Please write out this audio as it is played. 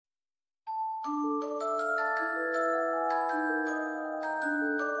Hey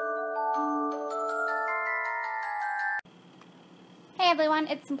everyone,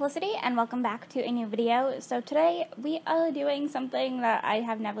 it's Simplicity and welcome back to a new video. So today we are doing something that I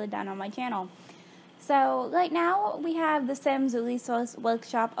have never done on my channel. So right now we have the Sims Resource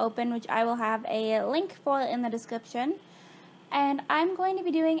Workshop open, which I will have a link for in the description. And I'm going to be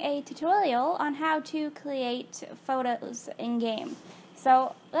doing a tutorial on how to create photos in-game.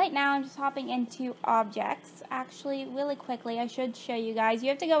 So right now I'm just hopping into objects. Actually, really quickly, I should show you guys. You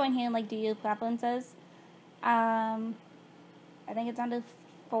have to go in here and do your preferences. I think it's under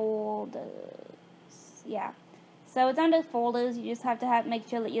folders. Yeah. So it's under folders. You just have to make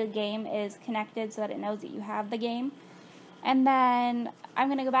sure that your game is connected so that it knows that you have the game. And then I'm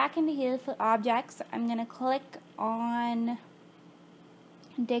going to go back into here for objects. I'm going to click on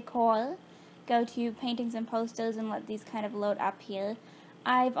decor, go to paintings and posters, and let these kind of load up here.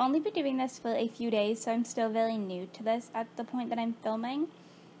 I've only been doing this for a few days, so I'm still very new to this at the point that I'm filming.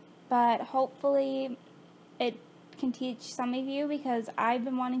 But hopefully it can teach some of you, because I've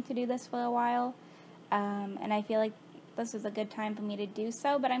been wanting to do this for a while, and I feel like this is a good time for me to do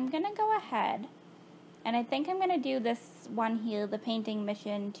so. But I'm gonna go ahead and I think I'm gonna do this one here, the painting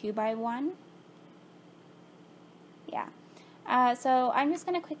mission 2x1. Yeah. So I'm just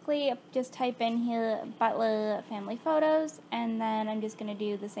gonna quickly just type in here Butler family photos, and then I'm just gonna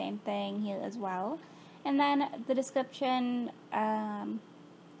do the same thing here as well. And then the description, I'm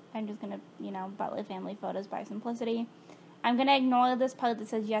just going to, Butler family photos by Simplicity. I'm going to ignore this part that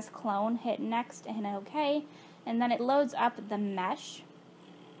says yes clone, hit next, and hit OK. And then it loads up the mesh.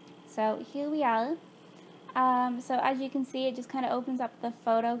 So here we are. So as you can see, it just kind of opens up the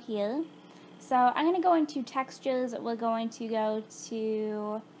photo here. So I'm going to go into textures. We're going to go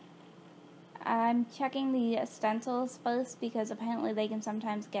to, I'm checking the stencils first, because apparently they can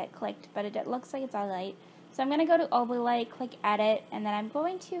sometimes get clicked, but it looks like it's alright. So I'm going to go to overlay, click edit, and then I'm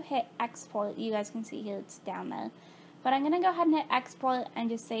going to hit export. You guys can see here it's down there. But I'm going to go ahead and hit export and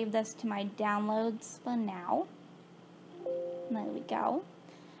just save this to my downloads for now. There we go.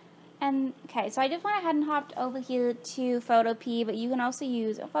 And okay, so I just went ahead and hopped over here to Photopea, but you can also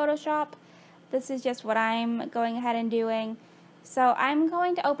use Photoshop. This is just what I'm going ahead and doing. So I'm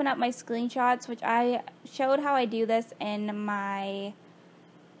going to open up my screenshots, which I showed how I do this in my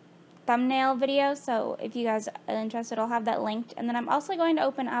thumbnail video, so if you guys are interested, I'll have that linked. And then I'm also going to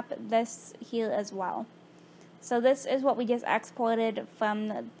open up this here as well. So this is what we just exported from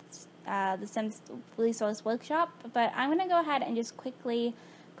the Sims Resource Workshop, but I'm going to go ahead and just quickly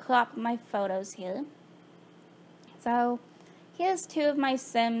crop my photos here. So here's two of my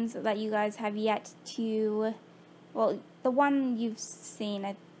Sims that you guys have yet to, well, the one you've seen,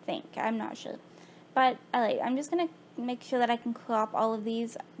 I think, I'm not sure. But alright, I'm just going to make sure that I can crop all of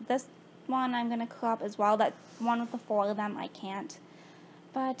these. This one I'm going to crop as well. That one with the 4 of them I can't.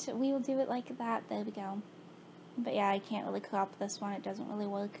 But we will do it like that. There we go. But yeah, I can't really crop this one. It doesn't really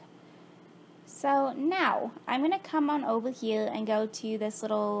work. So now I'm going to come on over here and go to this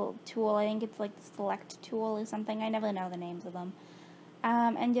little tool. I think it's like the select tool or something. I never know the names of them.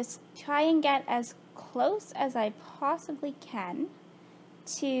 And just try and get as close as I possibly can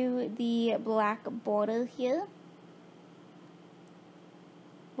to the black border here,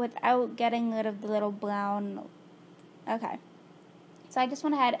 without getting rid of the little brown. Okay, so I just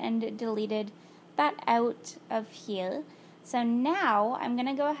went ahead and deleted that out of here. So now I'm going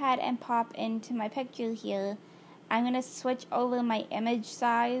to go ahead and pop into my picture here. I'm going to switch over my image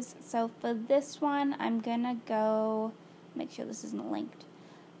size. So for this one, I'm going to go, make sure this isn't linked,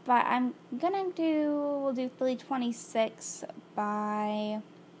 but I'm going to do, we'll do 326 by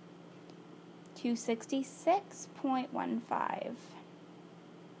 266.15.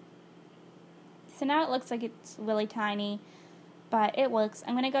 So now it looks like it's really tiny, but it works.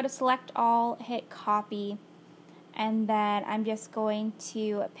 I'm going to go to select all, hit copy, and then I'm just going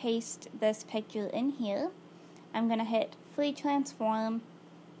to paste this picture in here. I'm going to hit free transform,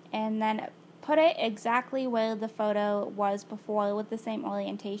 and then put it exactly where the photo was before with the same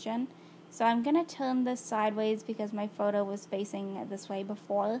orientation. So I'm going to turn this sideways because my photo was facing this way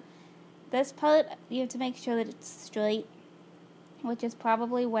before. This part, you have to make sure that it's straight, which is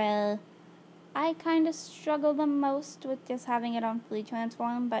probably where I kind of struggle the most with just having it on free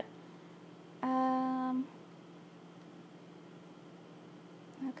transform, but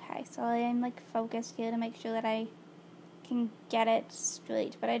okay, so I'm like focused here to make sure that I can get it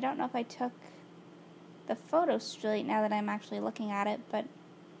straight, but I don't know if I took the photo straight now that I'm actually looking at it, but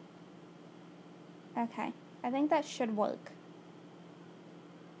okay, I think that should work.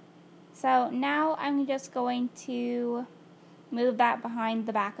 So now I'm just going to move that behind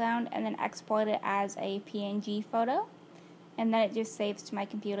the background, and then export it as a PNG photo, and then it just saves to my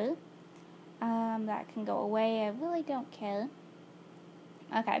computer. That can go away, I really don't care.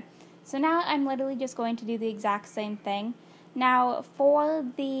 Okay, so now I'm literally just going to do the exact same thing. Now for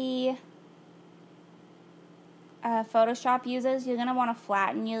the Photoshop users, you're going to want to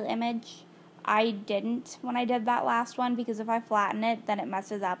flatten your image. I didn't when I did that last one, because if I flatten it, then it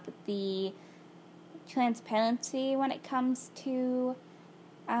messes up the transparency when it comes to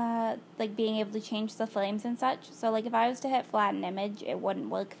like being able to change the frames and such. So like if I was to hit flatten image, it wouldn't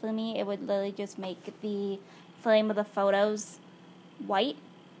work for me. It would literally just make the frame of the photos white,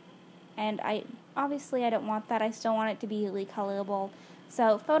 and obviously I don't want that. I still want it to be really colorable.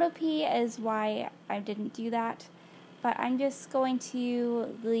 So Photo P is why I didn't do that. But I'm just going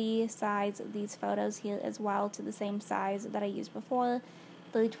to resize these photos here as well to the same size that I used before,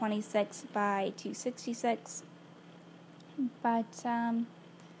 326 by 266. But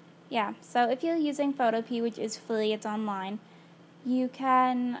yeah, so if you're using Photo P, which is free, it's online, you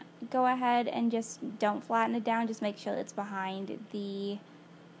can go ahead and just don't flatten it down, just make sure it's behind the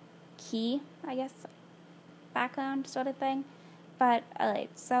key, I guess, background sort of thing. But alright,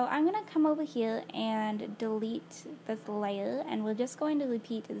 so I'm going to come over here and delete this layer, and we're just going to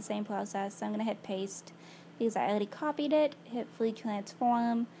repeat the same process. So I'm going to hit paste because I already copied it, hit free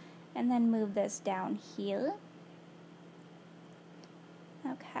transform, and then move this down here.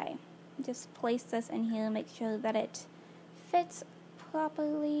 Okay, just place this in here, make sure that it fits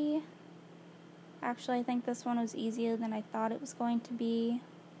properly. Actually, I think this one was easier than I thought it was going to be.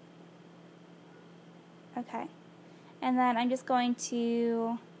 Okay. And then I'm just going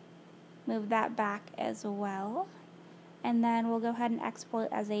to move that back as well. And then we'll go ahead and export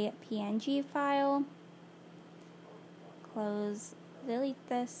as a PNG file. Close, delete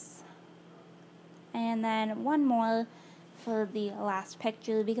this. And then one more for the last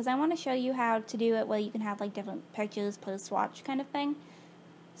picture, because I want to show you how to do it where you can have like different pictures per swatch kind of thing.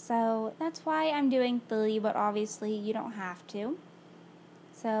 So that's why I'm doing 3, but obviously you don't have to.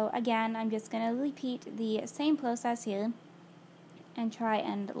 So again, I'm just going to repeat the same process here and try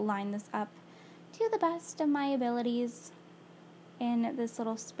and line this up to the best of my abilities in this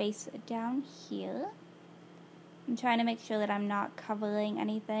little space down here. I'm trying to make sure that I'm not covering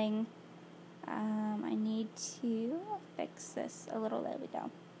anything. I need to fix this a little. There we go.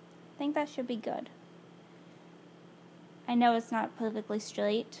 I think that should be good. I know it's not perfectly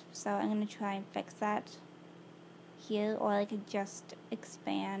straight, so I'm going to try and fix that here, or I could just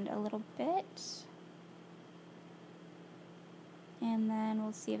expand a little bit. And then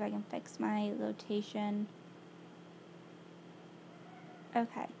we'll see if I can fix my rotation.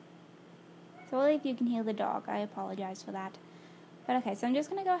 Okay. Sorry if you can hear the dog, I apologize for that. But okay, so I'm just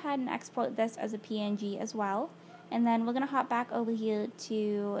going to go ahead and export this as a PNG as well. And then we're going to hop back over here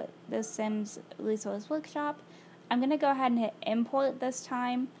to the Sims Resource Workshop. I'm going to go ahead and hit import this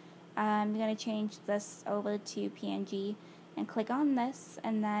time. I'm going to change this over to PNG and click on this,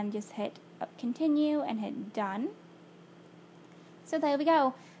 and then just hit continue and hit done. So there we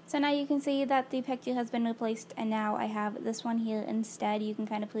go. So now you can see that the picture has been replaced, and now I have this one here instead. You can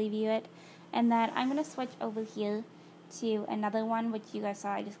kind of preview it. And then I'm going to switch over here to another one, which you guys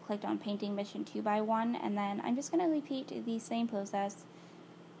saw. I just clicked on painting mission 2x1, and then I'm just going to repeat the same process.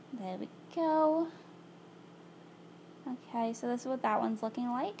 There we go. Okay, so this is what that one's looking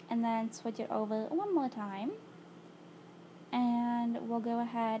like, and then switch it over one more time. And we'll go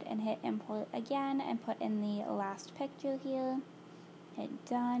ahead and hit import again and put in the last picture here. Hit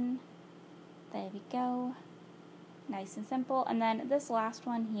done. There we go. Nice and simple. And then this last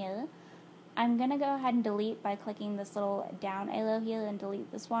one here, I'm going to go ahead and delete by clicking this little down arrow here and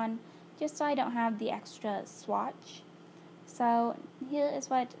delete this one, just so I don't have the extra swatch. So here is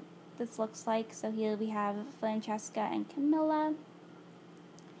what this looks like. So here we have Francesca and Camilla.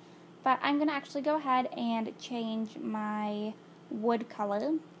 But I'm going to actually go ahead and change my wood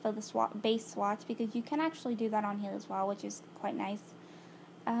color for the base swatch, because you can actually do that on here as well, which is quite nice.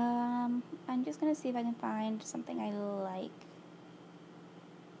 I'm just going to see if I can find something I like.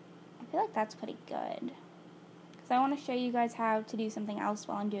 I feel like that's pretty good, because I want to show you guys how to do something else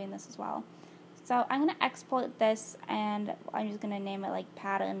while I'm doing this as well. So I'm going to export this, and I'm just going to name it like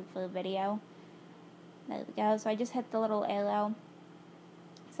pattern for video. There we go. So I just hit the little arrow.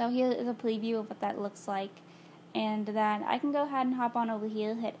 So here is a preview of what that looks like. And then I can go ahead and hop on over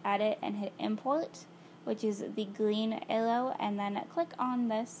here, hit edit, and hit import, which is the green arrow, and then click on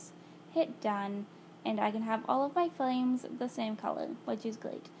this, hit done, and I can have all of my frames the same color, which is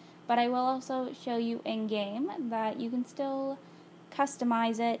great. But I will also show you in game that you can still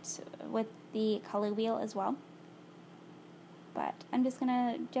customize it with the color wheel as well. but I'm just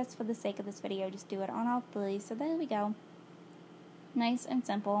gonna, just for the sake of this video, just do it on all three. So there we go. Nice and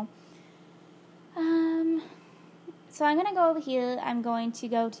simple. So I'm gonna go over here. I'm going to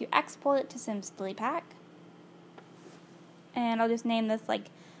go to export to Sims 3 pack, and I'll just name this like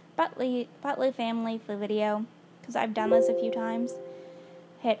Butler Family for video, because I've done this a few times.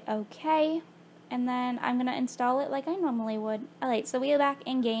 Hit OK, and then I'm gonna install it like I normally would. Alright, so we are back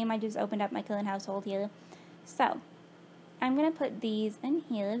in game. I just opened up my current household here. So I'm gonna put these in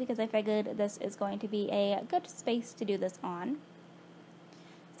here because I figured this is going to be a good space to do this on.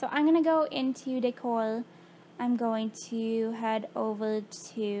 So I'm gonna go into decor. I'm going to head over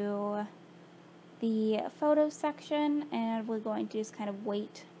to the photo section, and we're going to just kind of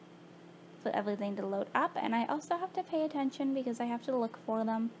wait for everything to load up. And I also have to pay attention because I have to look for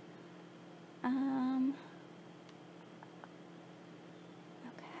them.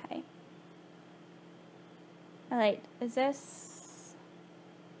 Okay. Alright, is this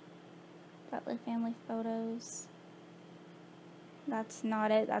Butler Family Photos? That's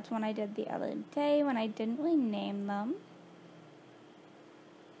not it. That's one I did the other day when I didn't rename them.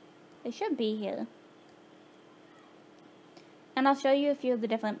 They should be here. And I'll show you a few of the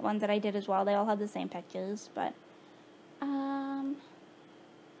different ones that I did as well. They all have the same pictures, but so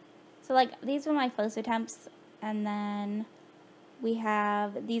like these were my first attempts, and then we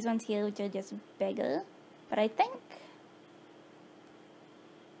have these ones here which are just bigger. But I think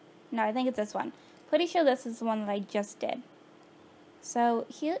it's this one. Pretty sure this is the one that I just did. So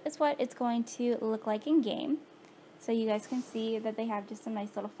here is what it's going to look like in game. So you guys can see that they have just some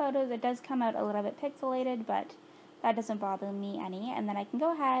nice little photos. It does come out a little bit pixelated, but that doesn't bother me any. And then I can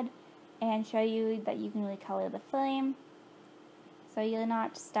go ahead and show you that you can really color the frame, so you're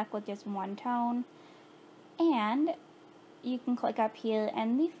not stuck with just one tone. And you can click up here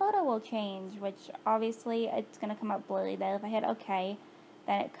and the photo will change, which obviously it's going to come out blurry there. If I hit OK,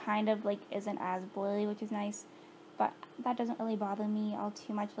 then it kind of like isn't as blurry, which is nice. But that doesn't really bother me all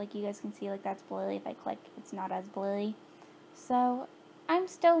too much. Like you guys can see, like that's blurry. If I click, it's not as blurry. So I'm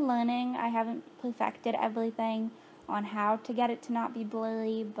still learning. I haven't perfected everything on how to get it to not be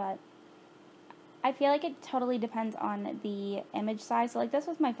blurry, but I feel like it totally depends on the image size. So like this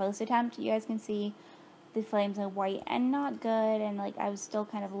was my first attempt. You guys can see the flames are white and not good, and like I was still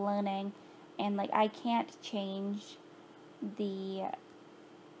kind of learning, and like I can't change the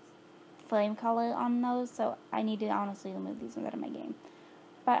flame color on those, so I need to honestly remove these ones out of my game.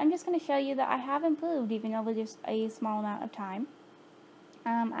 But I'm just going to show you that I have improved even over just a small amount of time.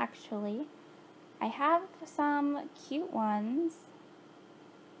 Actually, I have some cute ones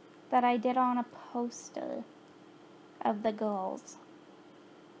that I did on a poster of the girls.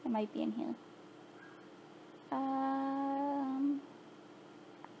 It might be in here.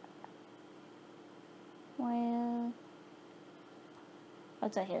 Well,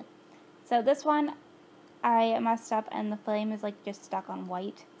 what's that here? So this one, I messed up and the flame is like just stuck on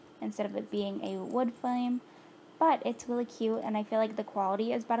white instead of it being a wood flame. But it's really cute, and I feel like the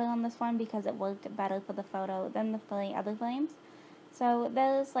quality is better on this one because it worked better for the photo than the other flames. So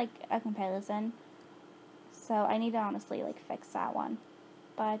there's like a comparison. So I need to honestly like fix that one.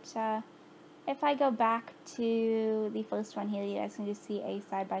 But if I go back to the first one here, you guys can just see a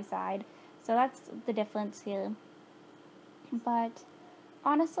side by side. So that's the difference here. But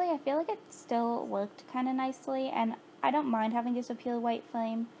honestly, I feel like it still worked kind of nicely, and I don't mind having just a pure white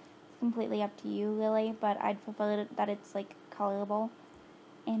flame. It's completely up to you, really, but I'd prefer that it's, like, colorable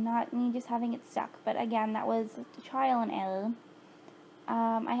and not me just having it stuck. But again, that was trial and error.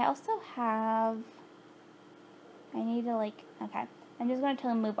 I also have, I need to, like, okay, I'm just going to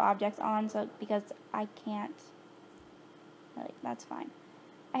turn move objects on, so because I can't, like, that's fine.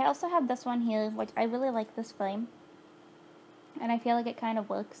 I also have this one here, which I really like this flame. And I feel like it kind of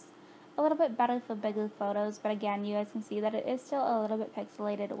works a little bit better for bigger photos. But again, you guys can see that it is still a little bit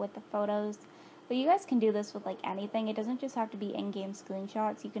pixelated with the photos. But you guys can do this with like anything. It doesn't just have to be in-game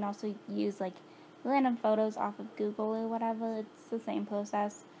screenshots. You can also use like random photos off of Google or whatever. It's the same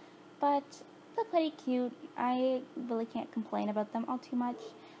process. But they're pretty cute. I really can't complain about them all too much.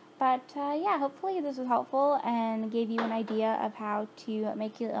 But yeah, hopefully this was helpful and gave you an idea of how to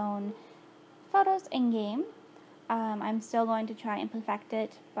make your own photos in-game. I'm still going to try and perfect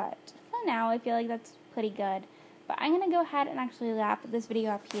it, but for now I feel like that's pretty good. But I'm going to go ahead and actually wrap this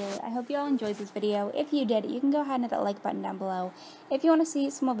video up here. I hope you all enjoyed this video. If you did, you can go ahead and hit that like button down below. If you want to see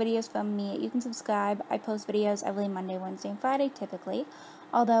some more videos from me, you can subscribe. I post videos every Monday, Wednesday, and Friday typically.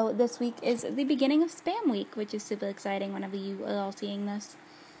 Although this week is the beginning of Spam Week, which is super exciting whenever you are all seeing this.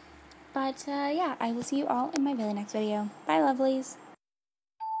 But yeah, I will see you all in my very next video. Bye, lovelies!